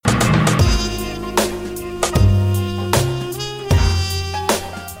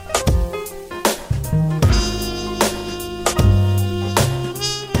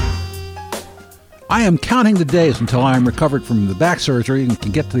am counting the days until I am recovered from the back surgery and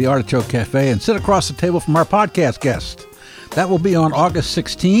can get to the Artichoke Cafe and sit across the table from our podcast guest. That will be on August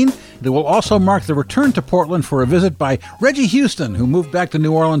 16. It will also mark the return to Portland for a visit by Reggie Houston, who moved back to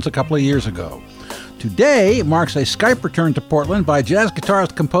New Orleans a couple of years ago. Today marks a Skype return to Portland by jazz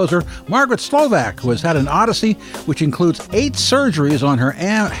guitarist composer Margaret Slovak, who has had an odyssey which includes 8 surgeries on her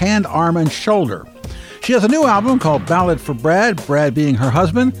hand, arm, and shoulder. She has a new album called Ballad for Brad, Brad being her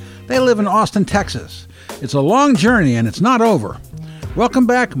husband. They live in Austin, Texas. It's a long journey, and it's not over. Welcome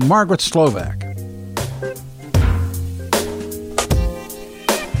back, Margaret Slovak.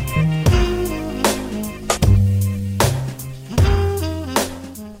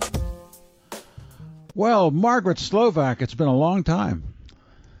 Well, Margaret Slovak, it's been a long time.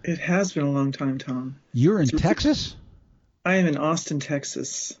 It has been a long time, Tom. You're in Texas? I am in Austin,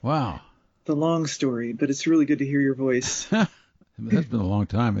 Texas. Wow. The long story, but it's really good to hear your voice. That's been a long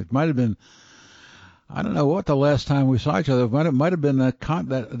time. It might have been, I don't know what the last time we saw each other. It might have been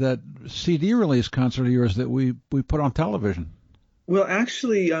that CD release concert of yours that we put on television. Well,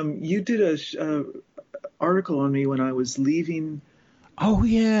 actually, you did a article on me when I was leaving. Oh,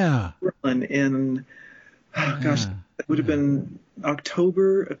 yeah. Portland in, gosh, it would have been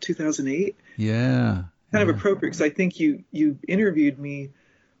October of 2008. Yeah. Kind of appropriate, because I think you interviewed me.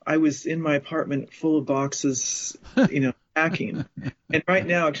 I was in my apartment full of boxes, packing. And right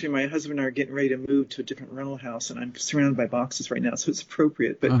now, actually, my husband and I are getting ready to move to a different rental house, and I'm surrounded by boxes right now, so it's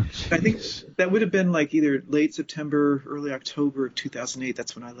appropriate. But I think that would have been like either late September, early October of 2008.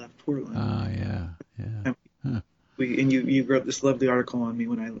 That's when I left Portland. Yeah. And you wrote this lovely article on me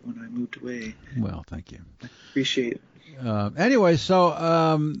when I moved away. Well, thank you. I appreciate it. Anyway,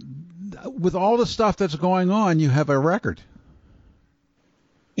 so with all the stuff that's going on, you have a record.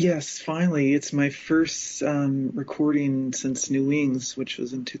 Yes, finally. It's my first recording since New Wings, which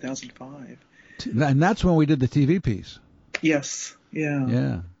was in 2005. And that's when we did the TV piece. Yes, yeah.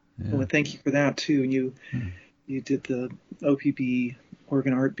 Yeah. Well, thank you for that, too. And you did the OPB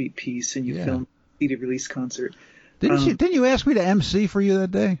Oregon Art Beat piece, and you filmed the CD release concert. Didn't you ask me to MC for you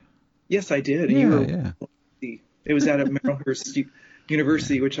that day? Yes, I did. Yeah. It was at a Merrillhurst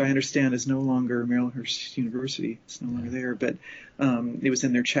University, which I understand is no longer Merrillhurst University. It's no longer there, but it was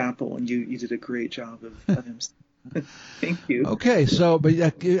in their chapel, and you did a great job of MC. Thank you. Okay, so but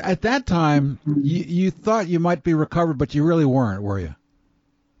at that time, you thought you might be recovered, but you really weren't, were you?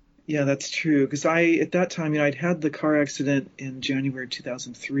 Yeah, that's true. Because at that time, I'd had the car accident in January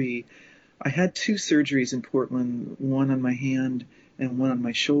 2003. I had 2 surgeries in Portland, one on my hand and one on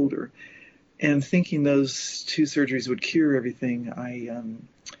my shoulder. And thinking those 2 surgeries would cure everything, I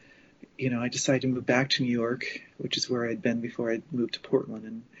decided to move back to New York, which is where I'd been before I moved to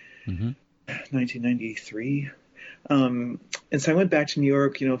Portland in 1993. And so I went back to New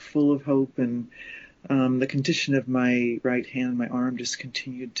York, full of hope, and the condition of my right hand, my arm, just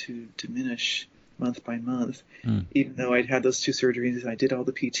continued to diminish month by month. Even though I'd had those 2 surgeries, I did all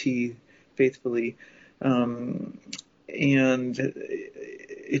the PT faithfully, and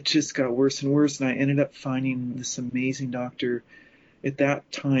it just got worse and worse. And I ended up finding this amazing doctor. At that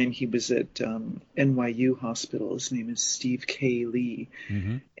time, he was at NYU Hospital. His name is Steve K. Lee.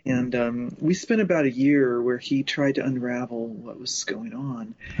 And we spent about a year where he tried to unravel what was going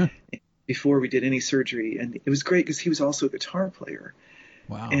on before we did any surgery. And it was great because he was also a guitar player.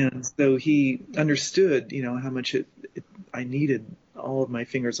 Wow. And so he understood, how much I needed all of my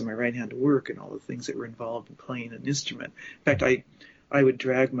fingers on my right hand to work and all the things that were involved in playing an instrument. In fact, I would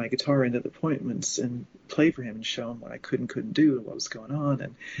drag my guitar into the appointments and play for him and show him what I could and couldn't do and what was going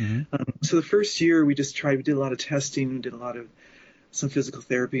on. And so the first year we did a lot of testing, we did some physical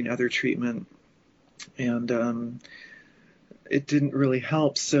therapy and other treatment, and it didn't really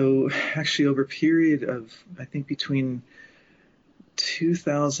help. So actually over a period of, I think between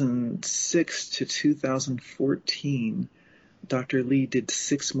 2006 to 2014, Dr. Lee did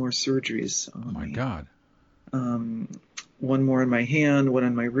 6 more surgeries on me. Oh, my God. 1 more on my hand, 1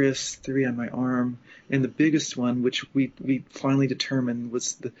 on my wrist, 3 on my arm. And the biggest one, which we finally determined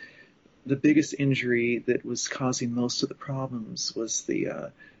was the biggest injury that was causing most of the problems, was the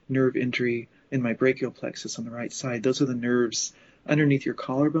nerve injury in my brachial plexus on the right side. Those are the nerves underneath your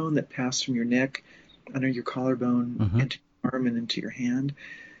collarbone that pass from your neck under your collarbone into your arm and into your hand.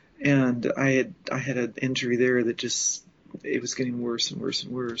 And I had an injury there that just, it was getting worse and worse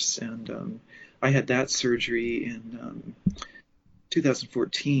and worse. And I had that surgery in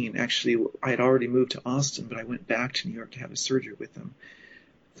 2014. Actually, I had already moved to Austin, but I went back to New York to have a surgery with them.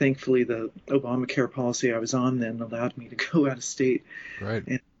 Thankfully, the Obamacare policy I was on then allowed me to go out of state.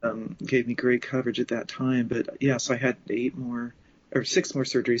 Right. And gave me great coverage at that time. But yes, I had 6 more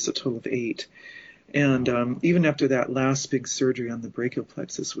surgeries, a total of 8. And even after that last big surgery on the brachial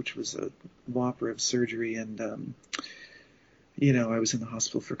plexus, which was a whopper of surgery, and I was in the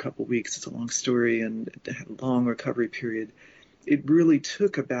hospital for a couple of weeks. It's a long story and it had a long recovery period. It really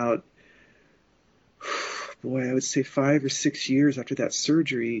took about, I would say 5 or 6 years after that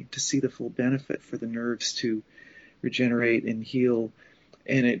surgery to see the full benefit for the nerves to regenerate and heal.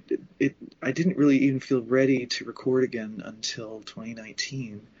 And I didn't really even feel ready to record again until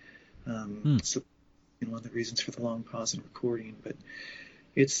 2019. So one of the reasons for the long pause in recording, but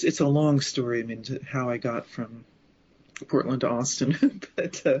it's a long story. I mean, how I got from Portland to Austin,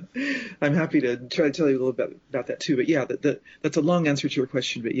 but I'm happy to try to tell you a little bit about that too. But yeah, that's a long answer to your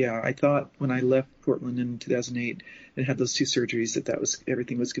question. But yeah, I thought when I left Portland in 2008 and had those 2 surgeries that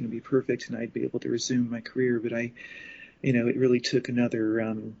everything was going to be perfect and I'd be able to resume my career. But it really took another,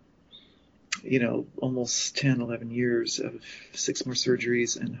 almost 10, 11 years of 6 more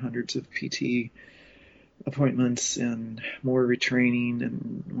surgeries and hundreds of PT appointments and more retraining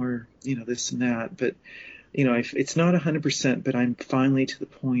and more, this and that. But it's not 100%, but I'm finally to the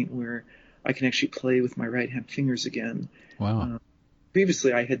point where I can actually play with my right hand fingers again. Wow.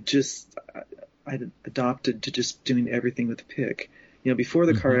 Previously, I'd adopted to just doing everything with the pick. Before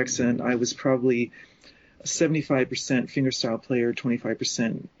the car accident, I was probably a 75% fingerstyle player,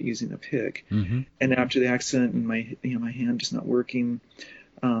 25% using the pick. And after the accident and my hand just not working,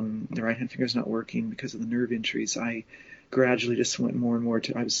 the right hand finger's not working because of the nerve injuries, I gradually just went more and more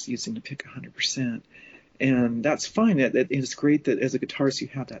I was using the pick 100%. And that's fine. It's great that as a guitarist you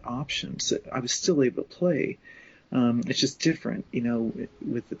have that option. So I was still able to play. It's just different,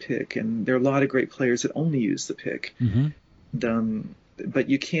 with the pick. And there are a lot of great players that only use the pick. But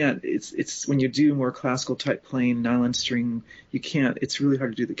you can't. It's when you do more classical type playing, nylon string, you can't. It's really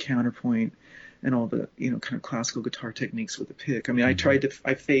hard to do the counterpoint and all the kind of classical guitar techniques with the pick. I mean, I did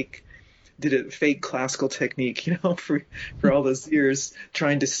a fake classical technique, for all those years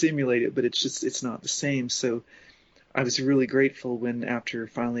trying to simulate it, but it's not the same. So I was really grateful when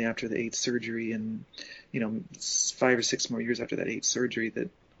finally after the 8th surgery and, 5 or 6 more years after that 8th surgery, that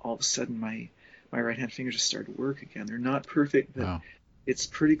all of a sudden my right hand fingers just started to work again. They're not perfect, but wow. It's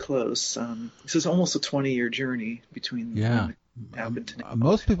pretty close. This is almost a 20-year journey between when it happened to now.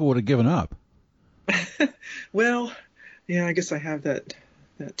 Most people would have given up. Well, yeah, I guess I have that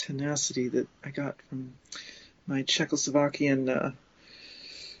tenacity that I got from my Czechoslovakian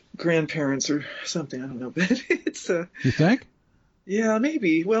grandparents or something. I don't know, but it's You think? Yeah,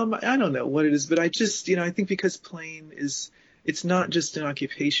 maybe. Well, I don't know what it is, but I just, I think because playing it's not just an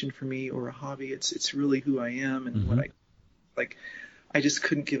occupation for me or a hobby. It's really who I am and what I just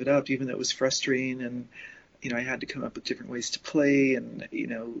couldn't give it up, even though it was frustrating and. I had to come up with different ways to play, and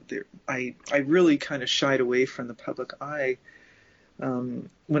I really kind of shied away from the public eye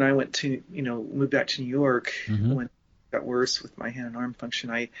when I went to moved back to New York when it got worse with my hand and arm function.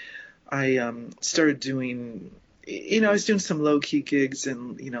 I started doing I was doing some low key gigs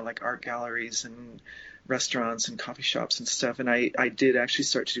and like art galleries and restaurants and coffee shops and stuff, and I did actually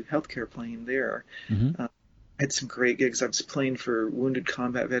start to do healthcare playing there. I had some great gigs. I was playing for wounded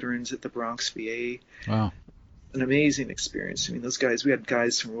combat veterans at the Bronx VA. Wow. An amazing experience. I mean, those guys, we had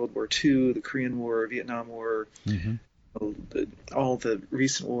guys from World War II, the Korean War, Vietnam War, all the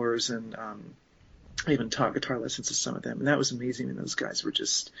recent wars, and I even taught guitar lessons to some of them, and that was amazing, and those guys were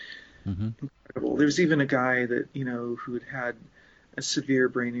just incredible. There was even a guy that, who had a severe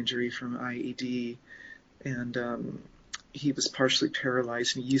brain injury from IED, and he was partially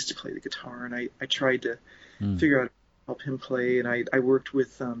paralyzed, and he used to play the guitar, and I tried to figure out how to help him play, and I worked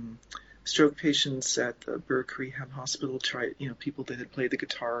with stroke patients at the Burke Rehab Hospital, people that had played the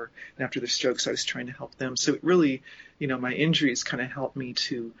guitar, and after their strokes, I was trying to help them. So it really, my injuries kind of helped me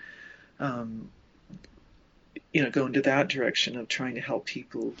to, go into that direction of trying to help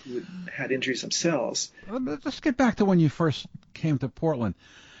people who had injuries themselves. Let's get back to when you first came to Portland.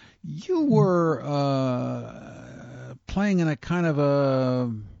 You were playing in a kind of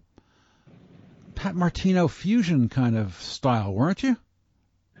a Pat Martino fusion kind of style, weren't you?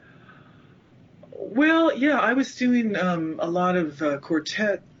 Well, yeah, I was doing a lot of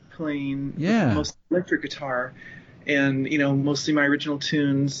quartet playing, mostly electric guitar, and mostly my original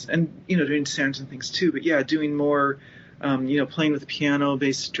tunes, and doing standards and things too. But yeah, doing more, playing with the piano,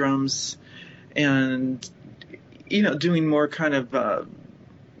 bass, drums, and doing more kind of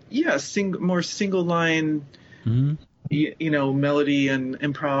more single line, melody and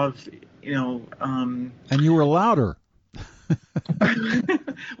improv, And you were louder.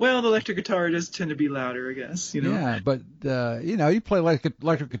 Well, the electric guitar does tend to be louder, I guess. Yeah, but you play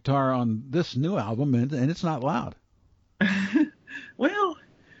electric guitar on this new album, and it's not loud. Well,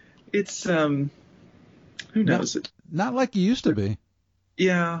 it's Who knows? Not like you used to be.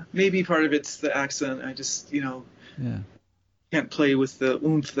 Yeah, maybe part of it's the accent. I just, Yeah. can't play with the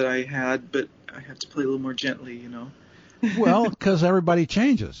oomph that I had, but I have to play a little more gently. Well, because everybody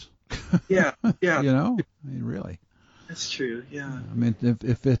changes. Yeah, I mean, really. that's true. Yeah. I mean,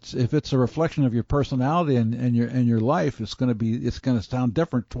 if it's a reflection of your personality and your life, it's going to sound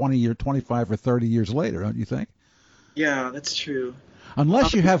different 20 or 25 or 30 years later, don't you think? Yeah, that's true.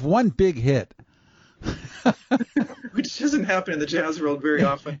 Unless you have one big hit. Which doesn't happen in the jazz world very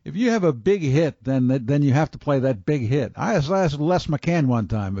often. If you have a big hit, then you have to play that big hit. I asked Les McCann one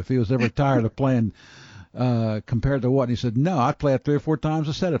time if he was ever tired of playing compared to what, and he said, no, I'd play it 3 or 4 times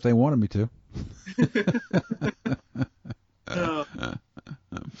a set if they wanted me to. Oh.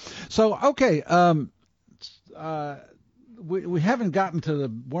 So, okay, we haven't gotten to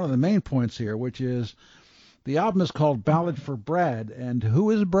one of the main points here, which is the album is called Ballad for Brad, and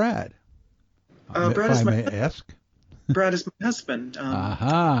who is Brad? Brad if is I my may ask. Brad is my husband.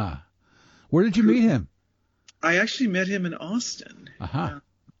 Aha. Where did you meet him? I actually met him in Austin. Aha.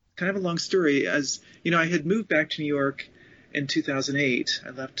 Kind of a long story. As I had moved back to New York in 2008.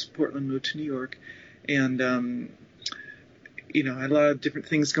 I left Portland, moved to New York, and I had a lot of different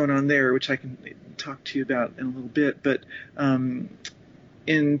things going on there, which I can talk to you about in a little bit. But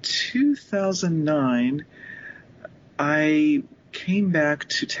in 2009, I came back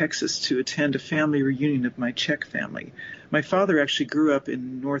to Texas to attend a family reunion of my Czech family. My father actually grew up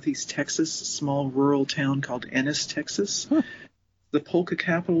in northeast Texas, a small rural town called Ennis, Texas, the polka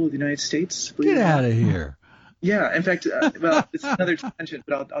capital of the United States. Get out of here. Yeah, in fact, well, it's another tangent,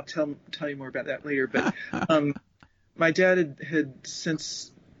 but I'll tell you more about that later. But my dad had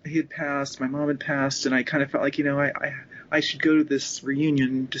since he had passed, my mom had passed, and I kind of felt like I should go to this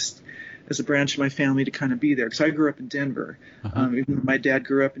reunion just as a branch of my family to kind of be there, because I grew up in Denver. Even though my dad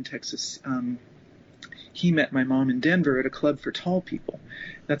grew up in Texas, he met my mom in Denver at a club for tall people.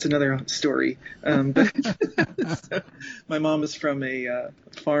 That's another story. But my mom is from a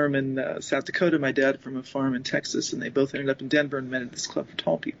farm in South Dakota, my dad from a farm in Texas, and they both ended up in Denver and met at this club for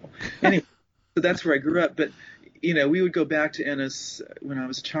tall people. Anyway, so that's where I grew up. But we would go back to Ennis when I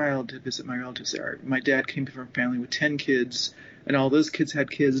was a child to visit my relatives there. My dad came from a family with 10 kids, and all those kids had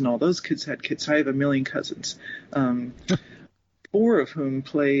kids, and all those kids had kids. So I have a million cousins, 4 of whom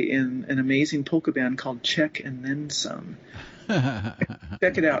play in an amazing polka band called Czech and Then Some.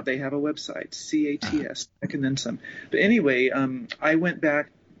 Check it out. They have a website, CATS, Czech and Then Some. But anyway, I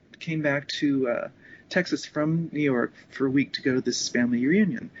came back to Texas from New York for a week to go to this family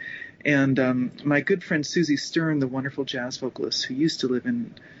reunion. And my good friend Susie Stern, the wonderful jazz vocalist who used to live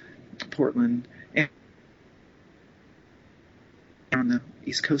in Portland and on the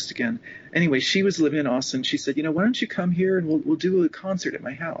East Coast again. Anyway, she was living in Austin. She said, why don't you come here and we'll do a concert at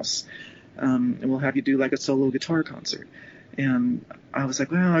my house, and we'll have you do like a solo guitar concert. And I was like,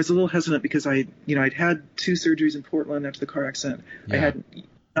 well, I was a little hesitant because I'd had 2 surgeries in Portland after the car accident. Yeah. I had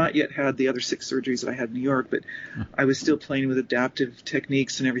not yet had the other 6 surgeries that I had in New York, but I was still playing with adaptive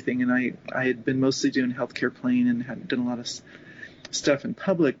techniques and everything. And I had been mostly doing healthcare playing and hadn't done a lot of stuff in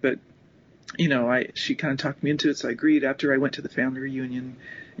public, but she kind of talked me into it, so I agreed. After I went to the family reunion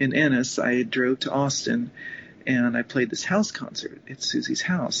in Ennis, I drove to Austin, and I played this house concert at Susie's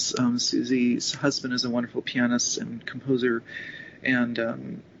house. Susie's husband is a wonderful pianist and composer,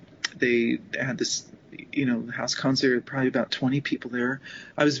 and they had this, house concert, probably about 20 people there.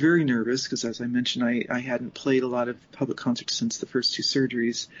 I was very nervous because, as I mentioned, I hadn't played a lot of public concerts since the first 2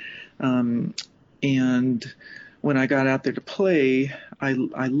 surgeries, and when I got out there to play, I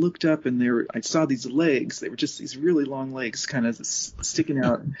looked up and I saw these legs. They were just these really long legs kind of sticking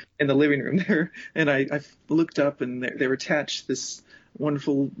out in the living room there. And I looked up and they were attached to this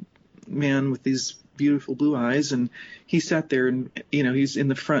wonderful man with these beautiful blue eyes. And he sat there and, he's in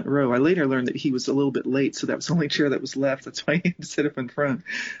the front row. I later learned that he was a little bit late, so that was the only chair that was left. That's why he had to sit up in front.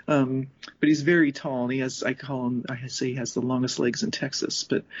 But he's very tall, and I say he has the longest legs in Texas.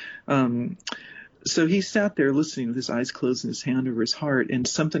 But, so he sat there listening with his eyes closed and his hand over his heart, and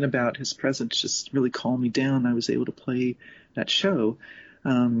something about his presence just really calmed me down. I was able to play that show.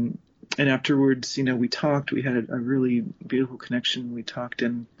 And afterwards, we talked. We had a really beautiful connection. We talked,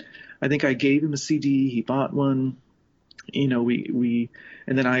 and I think I gave him a CD. He bought one. And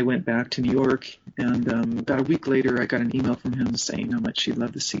then I went back to New York, and about a week later, I got an email from him saying how much he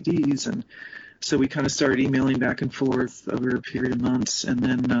loved the CDs. And so we kind of started emailing back and forth over a period of months. And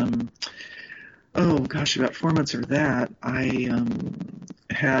then, about 4 months after that, I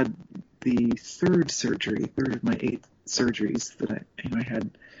had the third of my 8 surgeries that I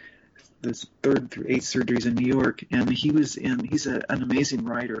had this 3rd through 8 surgeries in New York. And he's an amazing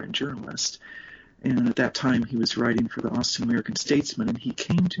writer and journalist. And at that time, he was writing for the Austin American-Statesman, and he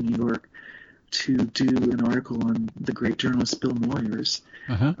came to New York to do an article on the great journalist Bill Moyers.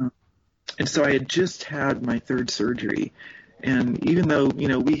 Uh-huh. And so I had just had my third surgery. And even though,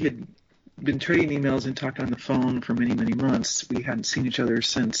 we had been trading emails and talked on the phone for many, many months, we hadn't seen each other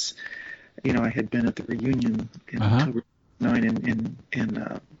since, I had been at the reunion in October 9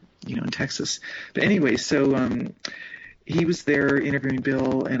 in Texas. But anyway, so he was there interviewing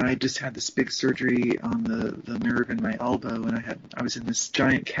Bill, and I just had this big surgery on the nerve in my elbow, and I was in this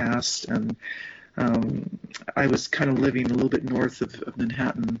giant cast, and I was kind of living a little bit north of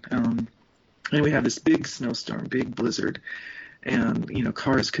Manhattan, and we had this big snowstorm, big blizzard, and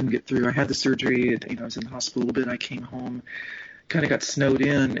cars couldn't get through. I had the surgery, I was in the hospital a little bit. I came home, kind of got snowed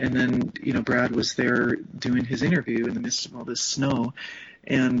in, and then Brad was there doing his interview in the midst of all this snow.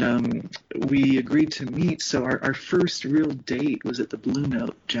 And we agreed to meet. So our first real date was at the Blue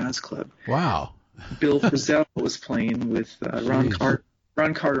Note Jazz Club. Wow. Bill Frisell was playing with Ron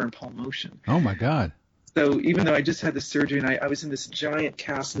Carter and Paul Motian. Oh, my God. So even though I just had the surgery and I was in this giant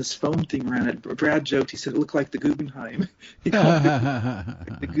cast and this foam thing around it, Brad joked, he said it looked like the Guggenheim.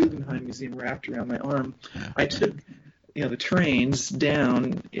 The Guggenheim Museum wrapped around my arm. I took the trains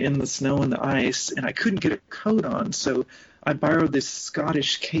down in the snow and the ice, and I couldn't get a coat on, so I borrowed this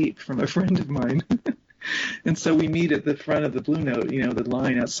Scottish cape from a friend of mine. And so we meet at the front of the Blue Note, the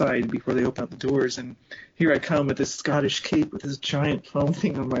line outside before they open up the doors. And here I come with this Scottish cape with this giant foam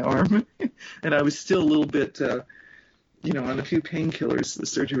thing on my arm. And I was still a little bit, on a few painkillers. The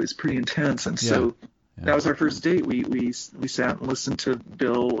surgery was pretty intense. And so that was our first date. We sat and listened to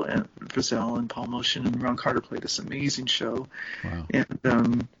Bill and Frisell and Paul Motian, and Ron Carter played this amazing show. Wow.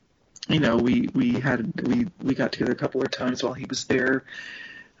 And, we got together a couple of times while he was there.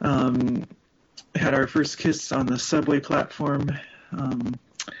 Had our first kiss on the subway platform, in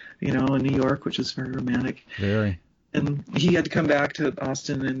New York, which was very romantic. Very. And he had to come back to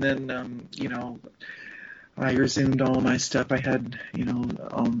Austin, and then, I resumed all my stuff. I had,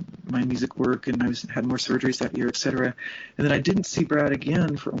 all my music work, and had more surgeries that year, etc. And then I didn't see Brad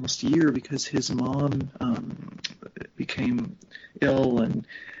again for almost a year because his mom became ill, and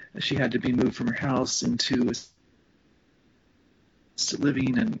she had to be moved from her house into a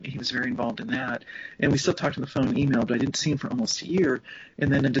living, and he was very involved in that. And we still talked on the phone and email, but I didn't see him for almost a year.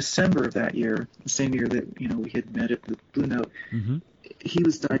 And then in December of that year, the same year that we had met at the Blue Note, he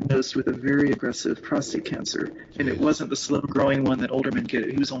was diagnosed with a very aggressive prostate cancer, and it wasn't the slow-growing one that older men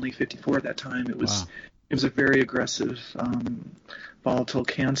get. He was only 54 at that time. It was It was a very aggressive, volatile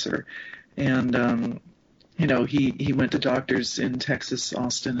cancer, and he went to doctors in Texas,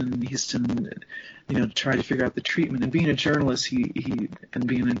 Austin, and Houston, to try to figure out the treatment. And being a journalist, he and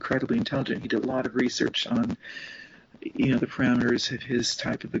being incredibly intelligent, he did a lot of research on, the parameters of his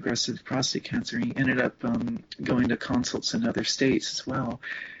type of aggressive prostate cancer. He ended up going to consults in other states as well.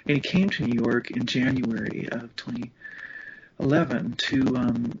 And he came to New York in January of 2011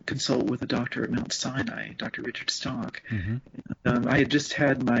 to consult with a doctor at Mount Sinai, Dr. Richard Stock. I had just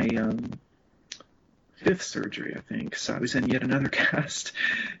had my fifth surgery, I think, so I was in yet another cast,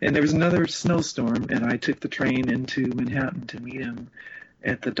 and there was another snowstorm, and I took the train into Manhattan to meet him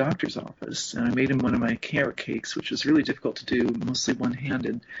at the doctor's office, and I made him one of my carrot cakes, which was really difficult to do, mostly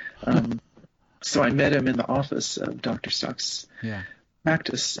one-handed. So I met him in the office of Dr. Stock's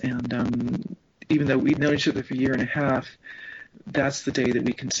practice, and even though we'd known each other for a year and a half, that's the day that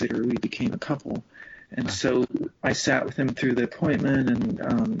we consider we became a couple. And so I sat with him through the appointment,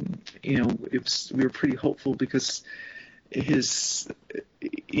 and we were pretty hopeful because his,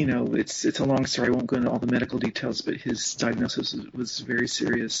 it's a long story. I won't go into all the medical details, but his diagnosis was very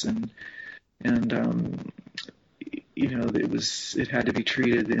serious, and it had to be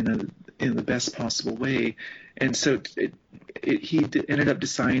treated in the best possible way. And so he ended up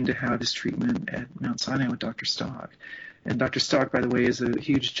deciding to have his treatment at Mount Sinai with Dr. Stock. And Dr. Stock, by the way, is a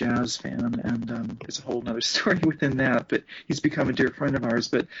huge jazz fan, and there's a whole other story within that, but he's become a dear friend of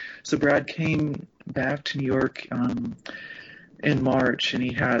ours. So Brad came back to New York in March, and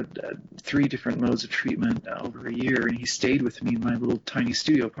he had 3 different modes of treatment over a year, and he stayed with me in my little tiny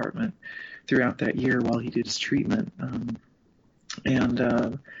studio apartment throughout that year while he did his treatment.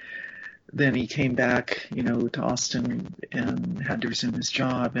 Then he came back, to Austin and had to resume his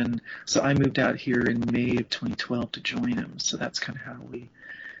job. And so I moved out here in May of 2012 to join him. So that's kind of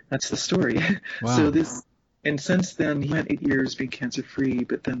that's the story. Wow. And since then, he went 8 years being cancer-free,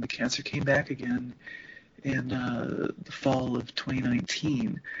 but then the cancer came back again in the fall of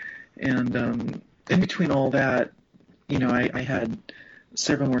 2019. And in between all that, I had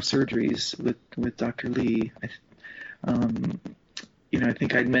several more surgeries with Dr. Lee. I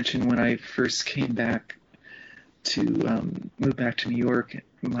think I'd mentioned when I first came back to move back to New York,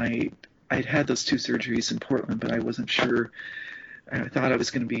 I'd had those 2 surgeries in Portland, but I wasn't sure. I thought I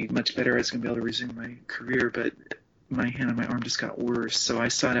was going to be much better. I was going to be able to resume my career, but my hand and my arm just got worse. So I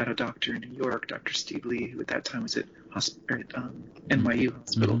sought out a doctor in New York, Dr. Steve Lee, who at that time was at NYU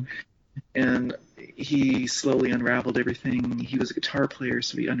Hospital. Mm-hmm. And he slowly unraveled everything. He was a guitar player,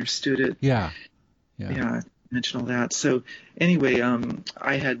 so he understood it. Yeah. I mentioned all that. So anyway,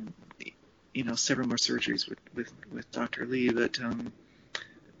 I had, several more surgeries with Dr. Lee, but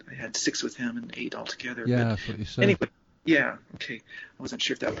I had 6 with him and 8 altogether. Yeah, but that's what you said. anyway, yeah, okay. I wasn't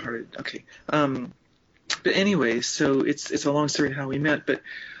sure if that part. Okay. But anyway, so it's a long story how we met. But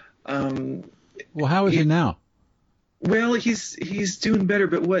well, how is he now? Well, he's doing better.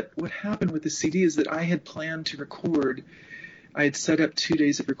 But what happened with the CD is that I had planned to record. I had set up 2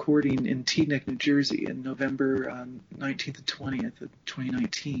 days of recording in Teaneck, New Jersey, in November 19th and 20th of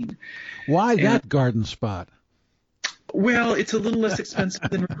 2019. Why that garden spot? Well, it's a little less expensive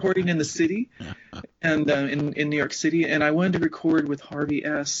than recording in the city, and in New York City. And I wanted to record with Harvey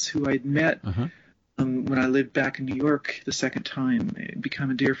S., who I'd met when I lived back in New York the second time. He'd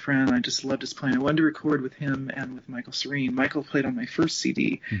become a dear friend. I just loved his playing. I wanted to record with him and with Michael Serene. Michael played on my first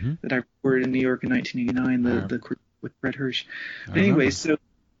CD that I recorded in New York in 1989, the with Brett Hirsch. But anyway, so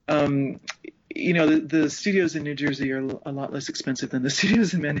the studios in New Jersey are a lot less expensive than the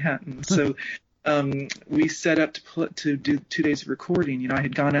studios in Manhattan. So we set up to do 2 days of recording. I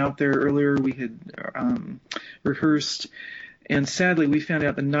had gone out there earlier. We had rehearsed. And sadly, we found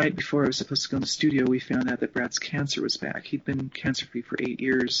out the night before I was supposed to go in the studio, we found out that Brad's cancer was back. He'd been cancer-free for 8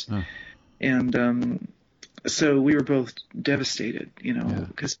 years. And so we were both devastated,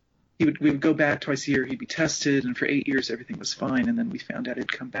 because we would go back twice a year. He'd be tested, and for 8 years, everything was fine. And then we found out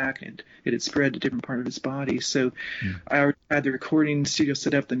it'd come back, and it had spread to a different part of his body. So I already had the recording studio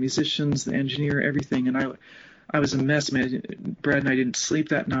set up, the musicians, the engineer, everything. And I was a mess. Brad and I didn't sleep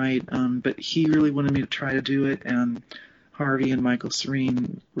that night, but he really wanted me to try to do it. And Harvey and Michael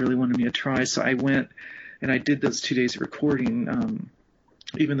Serene really wanted me to try. So I went and I did those 2 days of recording,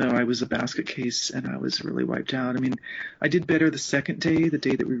 even though I was a basket case and I was really wiped out. I mean, I did better the second day, the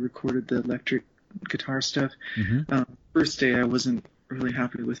day that we recorded the electric guitar stuff. First day, I wasn't really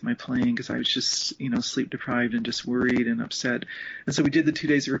happy with my playing because I was just, sleep deprived and just worried and upset. And so we did the 2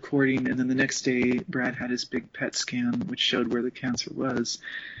 days of recording, and then the next day, Brad had his big PET scan, which showed where the cancer was.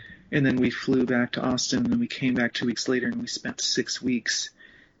 And then we flew back to Austin, and then we came back 2 weeks later, and we spent 6 weeks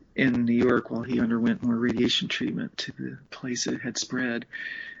in New York while he underwent more radiation treatment to the place that had spread.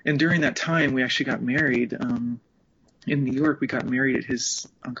 And during that time, we actually got married. In New York, we got married at his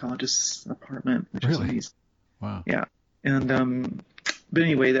oncologist's apartment, which was amazing. Wow. Yeah. And but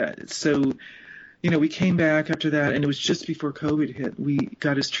anyway, we came back after that, and it was just before COVID hit. We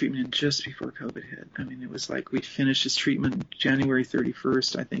got his treatment in just before COVID hit. I mean, it was like we finished his treatment January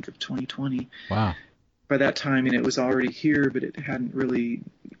 31st, I think, of 2020. Wow. By that time, it was already here, but it hadn't really,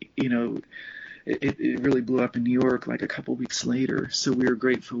 it really blew up in New York like a couple weeks later. So we were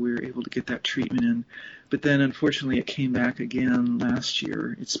grateful we were able to get that treatment in. But then, unfortunately, it came back again last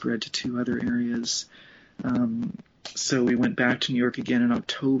year. It spread to 2 other areas. So we went back to New York again in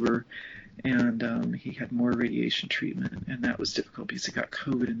October, and he had more radiation treatment, and that was difficult because he got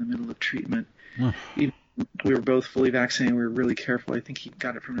COVID in the middle of treatment. We were both fully vaccinated. We were really careful. I think he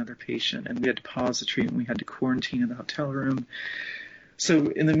got it from another patient, and we had to pause the treatment. We had to quarantine in the hotel room. So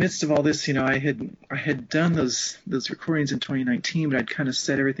in the midst of all this, I had done those recordings in 2019, but I'd kind of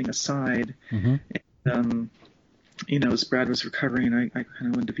set everything aside. And, as Brad was recovering, I kind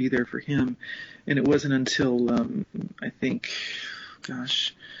of wanted to be there for him. And it wasn't until I think,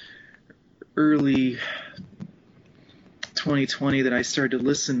 early 2020 that I started to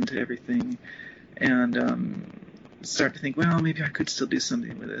listen to everything and start to think, well, maybe I could still do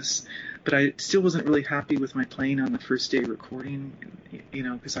something with this. But I still wasn't really happy with my playing on the first day of recording,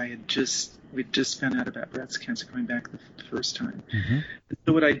 because we'd just found out about Brad's cancer coming back the first time.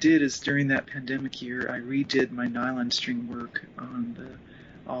 So what I did is during that pandemic year, I redid my nylon string work on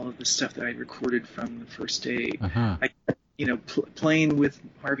all of the stuff that I'd recorded from the first day. I playing with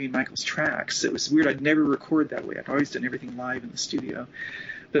Harvey and Michael's tracks. It was weird. I'd never record that way. I'd always done everything live in the studio.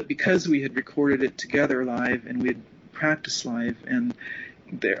 But because we had recorded it together live and we had practiced live, and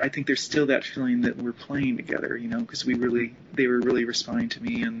I think there's still that feeling that we're playing together, because they were really responding to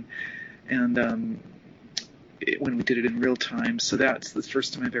me, and when we did it in real time. So that's the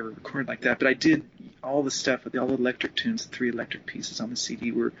first time I've ever recorded like that. But I did all the stuff with all the electric tunes, the 3 electric pieces on the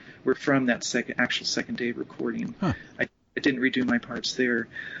CD were from that actual second day of recording. I I didn't redo my parts there.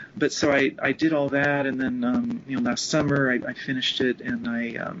 But so I did all that, and then last summer I finished it, and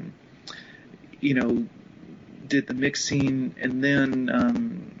I did the mixing, and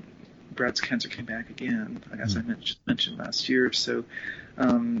then Brad's cancer came back again, as I mentioned last year. So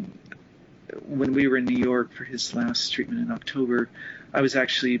when we were in New York for his last treatment in October, I was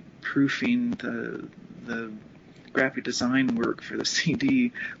actually proofing the graphic design work for the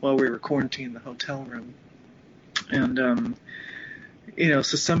CD while we were quarantined in the hotel room. And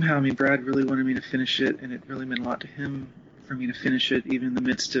so somehow, Brad really wanted me to finish it, and it really meant a lot to him for me to finish it, even in the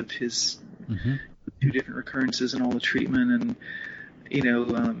midst of his 2 different recurrences and all the treatment. And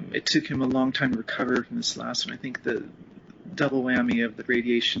it took him a long time to recover from this last one. I think the double whammy of the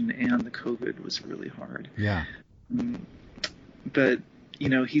radiation and the COVID was really hard. Yeah. But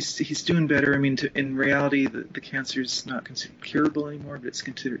he's doing better. In reality, the cancer is not considered curable anymore, but it's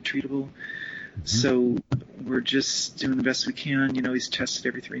considered treatable. So we're just doing the best we can. He's tested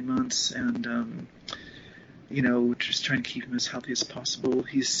every 3 months, and we're just trying to keep him as healthy as possible.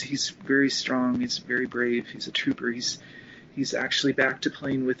 He's very strong. He's very brave. He's a trooper. He's actually back to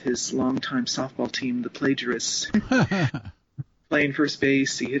playing with his longtime softball team, the Plagiarists. Playing first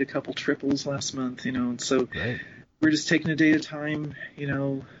base. He hit a couple triples last month. And so we're just taking a day at a time.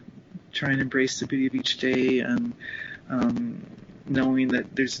 Trying to embrace the beauty of each day, and knowing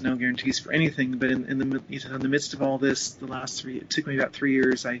that there's no guarantees for anything. But in the midst of all this, it took me about 3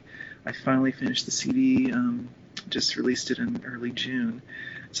 years. I finally finished the CD. Just released it in early June.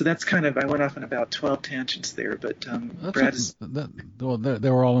 So that's I went off on about 12 tangents there, but Brad is... they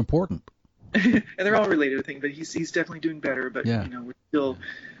were all important. And they're all related, I think, but he's definitely doing better, but we're still...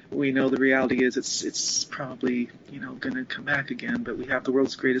 We know the reality is it's probably, going to come back again, but we have the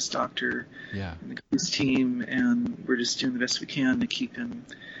world's greatest doctor and the greatest team, and we're just doing the best we can to keep him,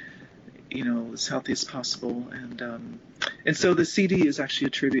 as healthy as possible. And so the CD is actually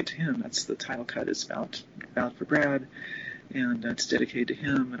a tribute to him. That's the title cut is about for Brad, and it's dedicated to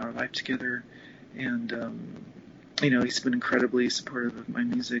him and our life together. And, he's been incredibly supportive of my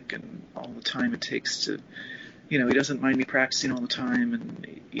music and all the time it takes to... he doesn't mind me practicing all the time,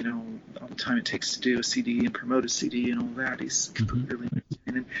 and, all the time it takes to do a CD and promote a CD and all that. He's completely understanding.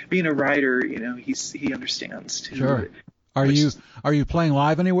 And being a writer, he understands too. Sure. Are you playing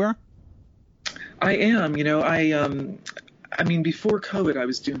live anywhere? I am. Before COVID, I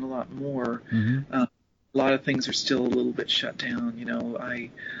was doing a lot more. A lot of things are still a little bit shut down.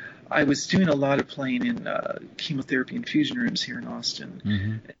 I was doing a lot of playing in chemotherapy infusion rooms here in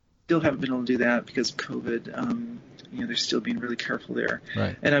Austin. Still haven't been able to do that because of COVID. They're still being really careful there.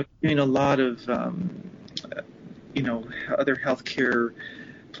 Right. And I'm doing a lot of, other healthcare,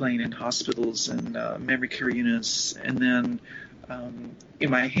 playing in hospitals and memory care units. And then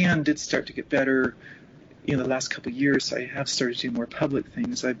my hand did start to get better. The last couple of years, I have started to do more public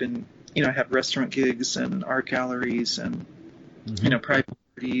things. I've been, I have restaurant gigs and art galleries and, private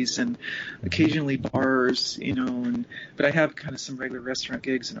parties and occasionally bars, but I have kind of some regular restaurant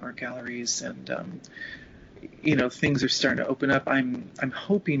gigs and art galleries, and things are starting to open up. I'm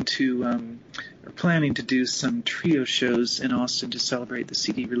hoping to or planning to do some trio shows in Austin to celebrate the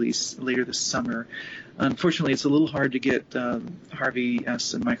CD release later this summer. Unfortunately, it's a little hard to get Harvey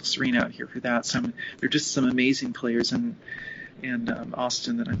S. and Michael Serena out here for that. So they're just some amazing players in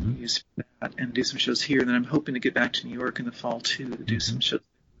Austin that I'm going to use for that, and do some shows here. And then I'm hoping to get back to New York in the fall too to do some shows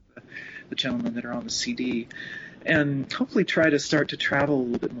with the gentlemen that are on the CD, and hopefully try to start to travel a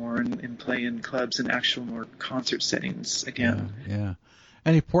little bit more and play in clubs and actual more concert settings again. Yeah.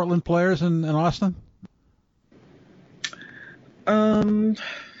 Any Portland players in Austin?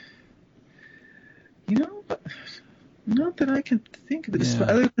 Not that I can think of it.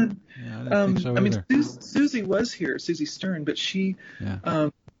 Other than, I didn't think so either. Susie was here, Susie Stern, but she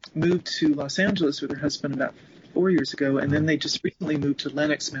moved to Los Angeles with her husband about 4 years ago, and then they just recently moved to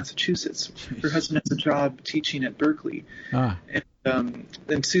Lenox, Massachusetts. Her husband has a job teaching at Berkeley. And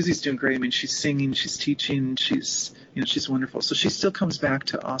Susie's doing great. She's singing, she's teaching, she's wonderful. So she still comes back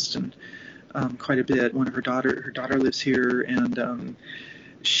to Austin quite a bit. Her daughter lives here, and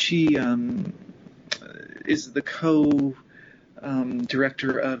she is the co-director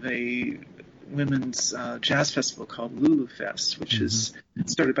of a women's jazz festival called Lulu Fest, which is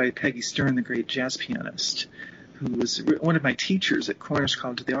started by Peggy Stern, the great jazz pianist, who was one of my teachers at Cornish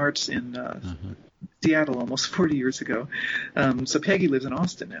College of the Arts in Seattle almost 40 years ago. So Peggy lives in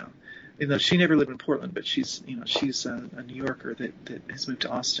Austin now. Even though she never lived in Portland, but she's a New Yorker that has moved to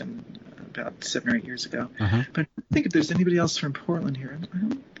Austin about 7 or 8 years ago. But I think if there's anybody else from Portland here, I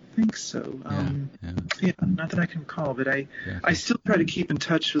don't think so. Not that I can recall, but I still try to keep in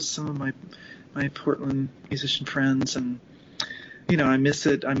touch with some of my my Portland musician friends, and I miss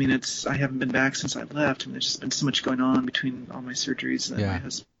it. I mean, I haven't been back since I left, and there's just been so much going on between all my surgeries and my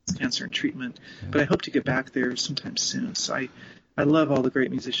husband's cancer and treatment. Yeah. But I hope to get back there sometime soon. So I love all the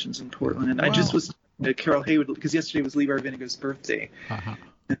great musicians in Portland, and I just was to Carol Haywood, because yesterday was Leroy Vinegar's birthday. Uh-huh.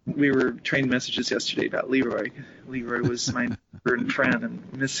 We were trading messages yesterday about Leroy. Leroy was my friend,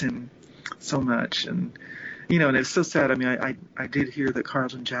 and miss him so much. And and it's so sad. I mean, I did hear that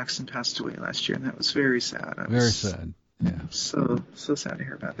Carlton Jackson passed away last year, and that was very sad. Very sad. Yeah. So sad to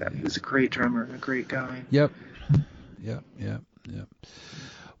hear about that. He was a great drummer, a great guy. Yep.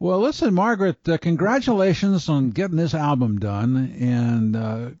 Well, listen, Margaret, congratulations on getting this album done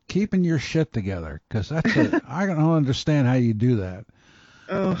and keeping your shit together, because that's I don't understand how you do that.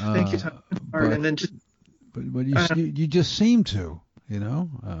 Oh, thank you, Tom. And then but you just seem to,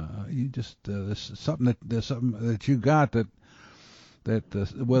 you just there's something that you got that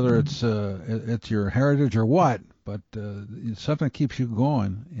whether it's your heritage or what, but it's something that keeps you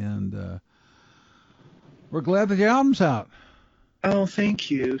going, and we're glad that your album's out. Oh,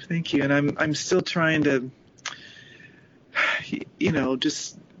 thank you, and I'm still trying to,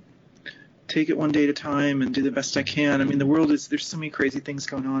 just take it one day at a time and do the best I can. I mean, there's so many crazy things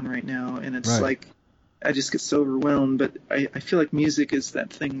going on right now, and it's like I just get so overwhelmed. But I feel like music is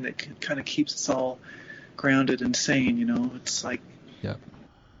that thing that kind of keeps us all grounded and sane. It's like,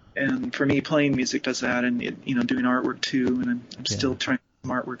 and for me, playing music does that, and doing artwork too, and I'm still trying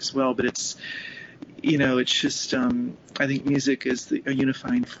some artwork as well. But it's it's just I think music is a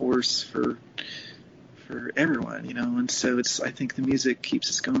unifying force for everyone, and so I think the music keeps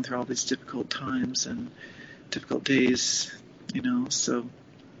us going through all these difficult times and difficult days, so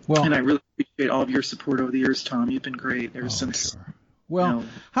and I really appreciate all of your support over the years, Tom. You've been great ever since. Sure. Well,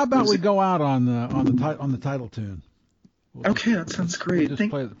 how about we go out on the title tune? Okay, that sounds great. Just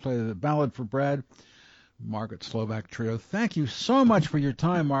play the Ballad for Brad, Margaret Slovak Trio. Thank you so much for your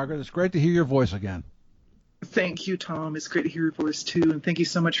time, Margaret. It's great to hear your voice again. Thank you, Tom. It's great to hear your voice, too. And thank you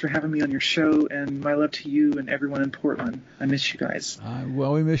so much for having me on your show. And my love to you and everyone in Portland. I miss you guys.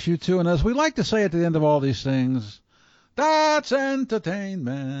 Well, we miss you, too. And as we like to say at the end of all these things, that's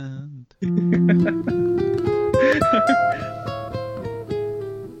entertainment.